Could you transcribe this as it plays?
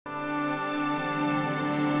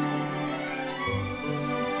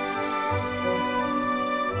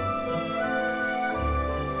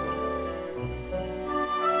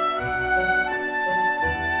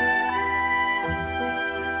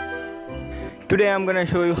Today I'm gonna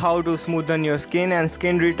show you how to smoothen your skin and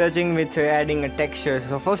skin retouching with adding a texture.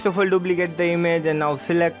 So first of all, duplicate the image and now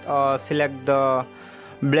select the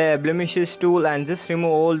blemishes tool and just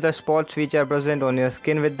remove all the spots which are present on your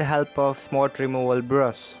skin with the help of spot removal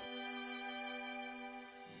brush.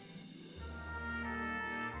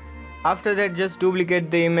 After that, just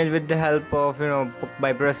duplicate the image with the help of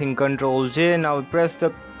by pressing Ctrl J. Now press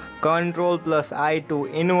the Ctrl plus I to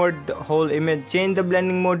invert the whole image. Change the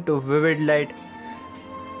blending mode to vivid light.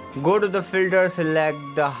 Go to the filter, select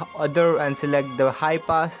the other and select the high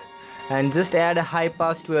pass and just add a high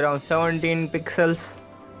pass to around 17 pixels.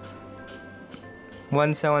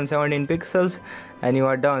 17 pixels and you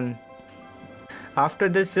are done. After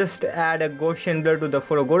this, just add a Gaussian blur to the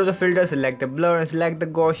photo. Go to the filter, select the blur and select the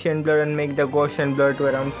Gaussian blur and make the Gaussian blur to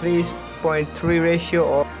around 3.3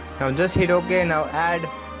 ratio. Now just hit OK. Now add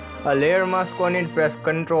a layer mask on it. Press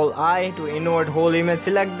Ctrl I to invert whole image.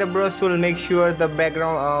 Select the brush tool. Make sure the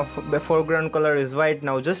background the foreground color is white.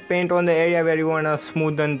 Now just paint on the area where you wanna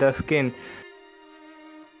smoothen the skin.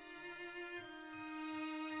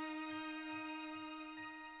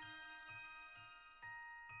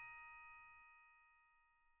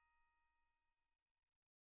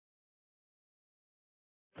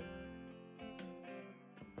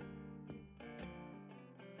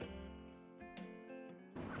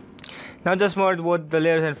 Now just merge both the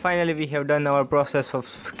layers and finally we have done our process of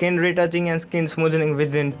skin retouching and skin smoothing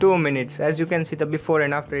within 2 minutes. As you can see, the before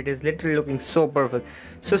and after, it is literally looking so perfect.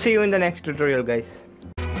 So see you in the next tutorial, guys.